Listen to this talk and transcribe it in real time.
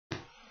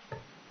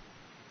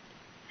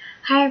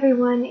Hi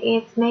everyone,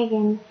 it's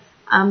Megan,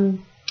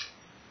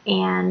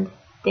 and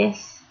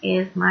this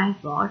is my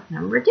vlog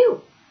number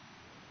 2.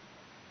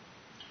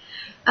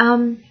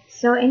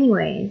 So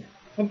anyways,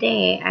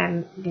 today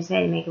I'm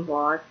decided to make a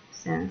vlog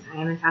since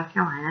I am in South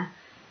Carolina.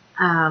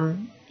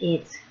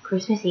 It's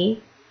Christmas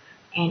Eve,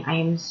 and I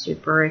am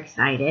super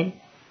excited,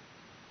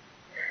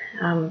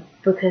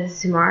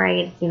 because tomorrow I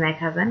get to see my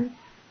cousin.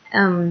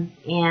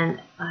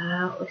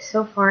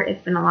 So far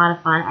it's been a lot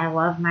of fun. I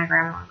love my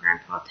grandma and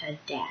grandpa to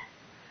death.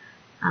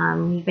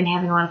 We've been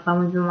having a lot of fun.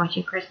 We've been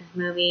watching Christmas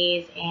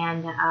movies,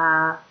 and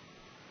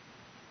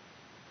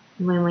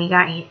when we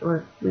got here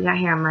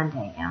on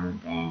Monday,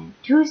 and then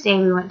Tuesday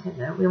we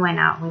went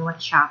out and we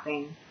went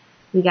shopping.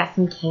 We got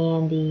some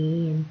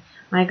candy, and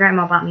my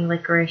grandma bought me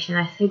licorice, and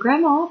I said,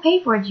 "Grandma, I'll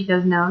pay for it." She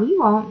goes, "No, you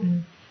won't,"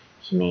 and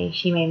she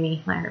made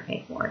me let her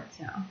pay for it.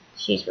 So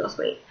she's real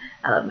sweet.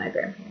 I love my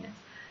grandparents.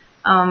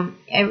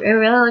 I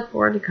really look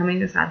forward to coming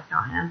to South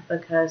Carolina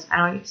because I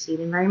don't get to see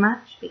them very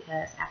much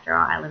because, after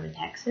all, I live in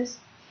Texas.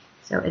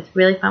 So it's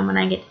really fun when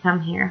I get to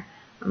come here.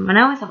 And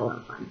I always have a lot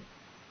of fun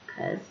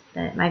because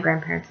my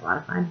grandparents are a lot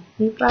of fun.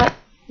 We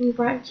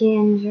brought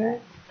Ginger.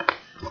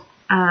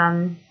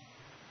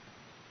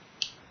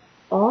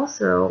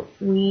 Also,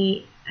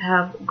 we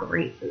have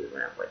great food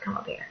whenever we come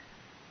up here.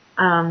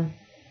 I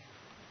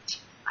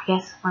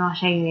guess what I'll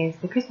show you is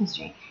the Christmas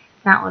tree.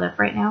 It's not lit up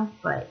right now,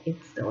 but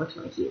it still looks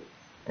really cute.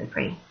 Really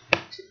pretty.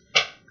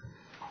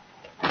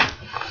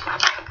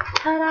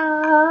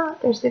 Ta-da!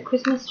 There's the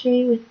Christmas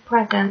tree with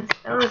presents.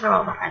 Those are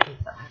all the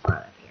presents that I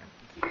brought up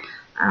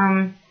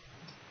here.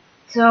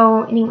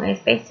 So anyways,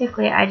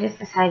 basically I just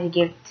decided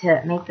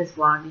to make this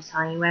vlog just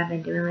telling you what I've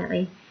been doing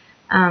lately.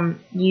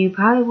 You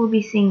probably will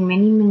be seeing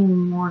many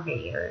more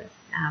videos.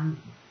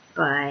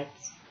 But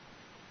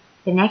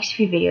the next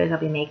few videos I'll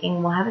be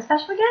making will have a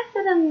special guest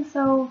in them,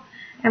 so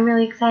I'm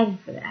really excited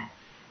for that.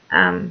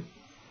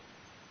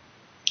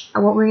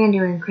 What we're gonna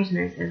do in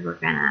Christmas is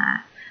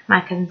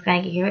my cousin's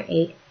gonna get here at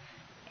 8.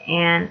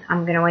 And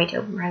I'm going to wait to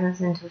open presents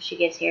until she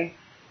gets here.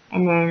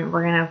 And then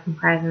we're going to open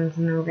presents.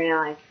 And then we're going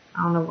to,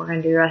 I don't know what we're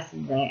going to do the rest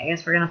of the day. I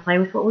guess we're going to play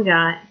with what we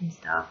got and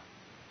stuff.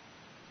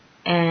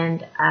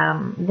 And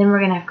then we're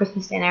going to have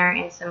Christmas dinner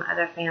and some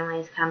other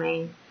families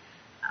coming.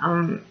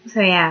 So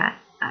yeah,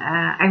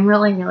 I'm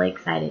really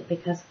excited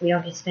because we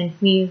don't get to spend,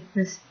 this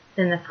has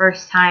been the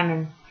first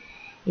time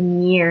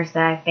in years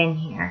that I've been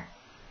here.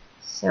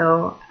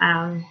 So,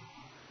 and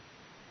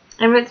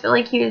what's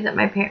really cute is that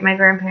my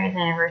grandparents'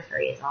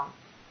 anniversary is on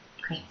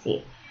Christmas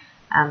Eve.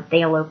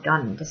 They eloped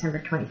on December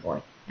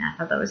 24th, and I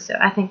thought that was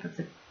I think that's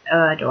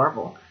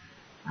adorable.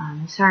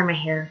 Sorry my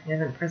hair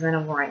isn't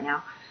presentable right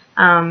now.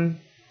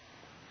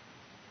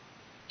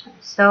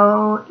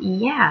 So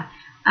yeah,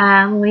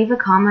 leave a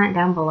comment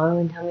down below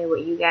and tell me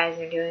what you guys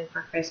are doing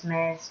for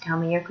Christmas. Tell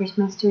me your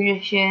Christmas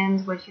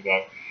traditions, what you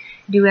guys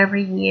do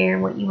every year,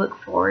 what you look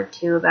forward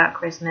to about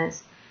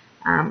Christmas.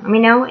 Let me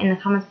know in the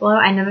comments below.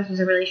 I know this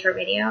was a really short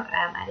video.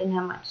 I didn't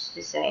have much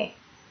to say,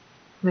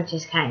 which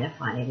is kind of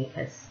funny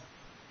because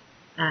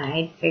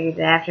I figured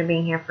that after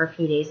being here for a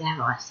few days I have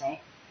a lot to say.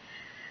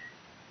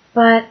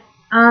 But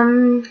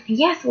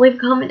yes, leave a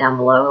comment down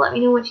below. Let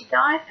me know what you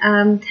thought.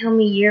 Tell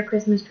me your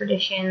Christmas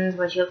traditions,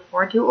 what you look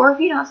forward to, or if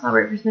you don't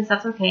celebrate Christmas,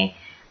 that's okay.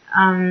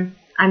 I'm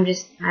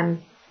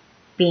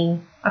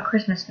being a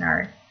Christmas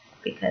nerd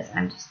because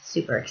I'm just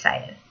super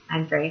excited.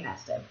 I'm very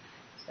festive.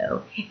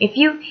 So if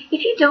you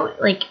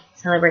don't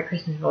celebrate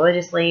Christmas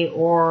religiously,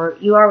 or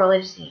you are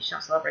religious and you just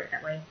don't celebrate it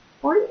that way,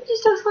 or you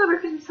just don't celebrate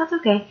Christmas, that's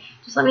okay.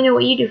 Just let me know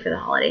what you do for the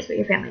holidays, what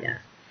your family does,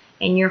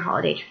 and your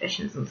holiday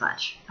traditions and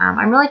such.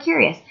 I'm really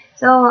curious.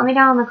 So let me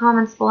know in the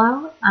comments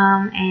below,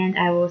 and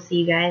I will see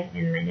you guys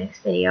in my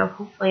next video.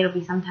 Hopefully it'll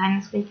be sometime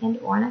this weekend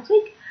or next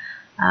week,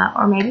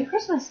 or maybe a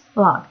Christmas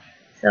vlog.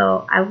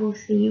 So I will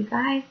see you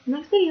guys in the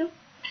next video.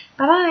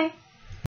 Bye-bye.